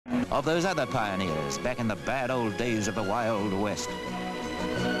of those other pioneers back in the bad old days of the Wild West.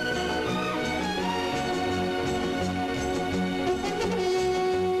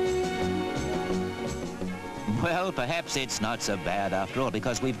 Well, perhaps it's not so bad after all,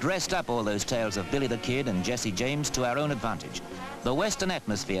 because we've dressed up all those tales of Billy the Kid and Jesse James to our own advantage. The Western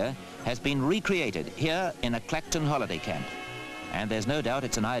atmosphere has been recreated here in a Clacton holiday camp. And there's no doubt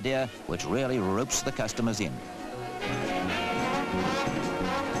it's an idea which really ropes the customers in.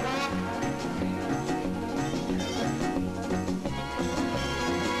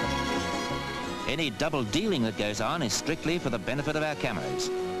 Any double dealing that goes on is strictly for the benefit of our cameras.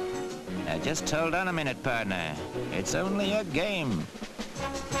 Now just hold on a minute, partner. It's only a game.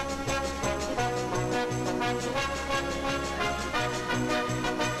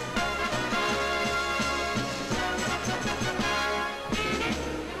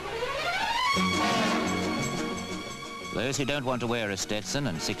 Those who don't want to wear a Stetson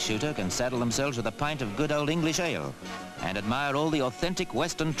and six-shooter can saddle themselves with a pint of good old English ale and admire all the authentic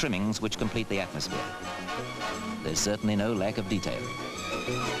Western trimmings which complete the atmosphere. There's certainly no lack of detail.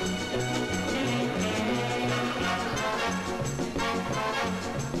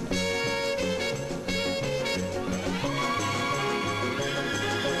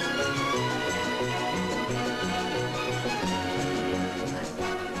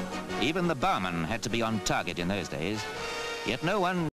 Even the barman had to be on target in those days, yet no one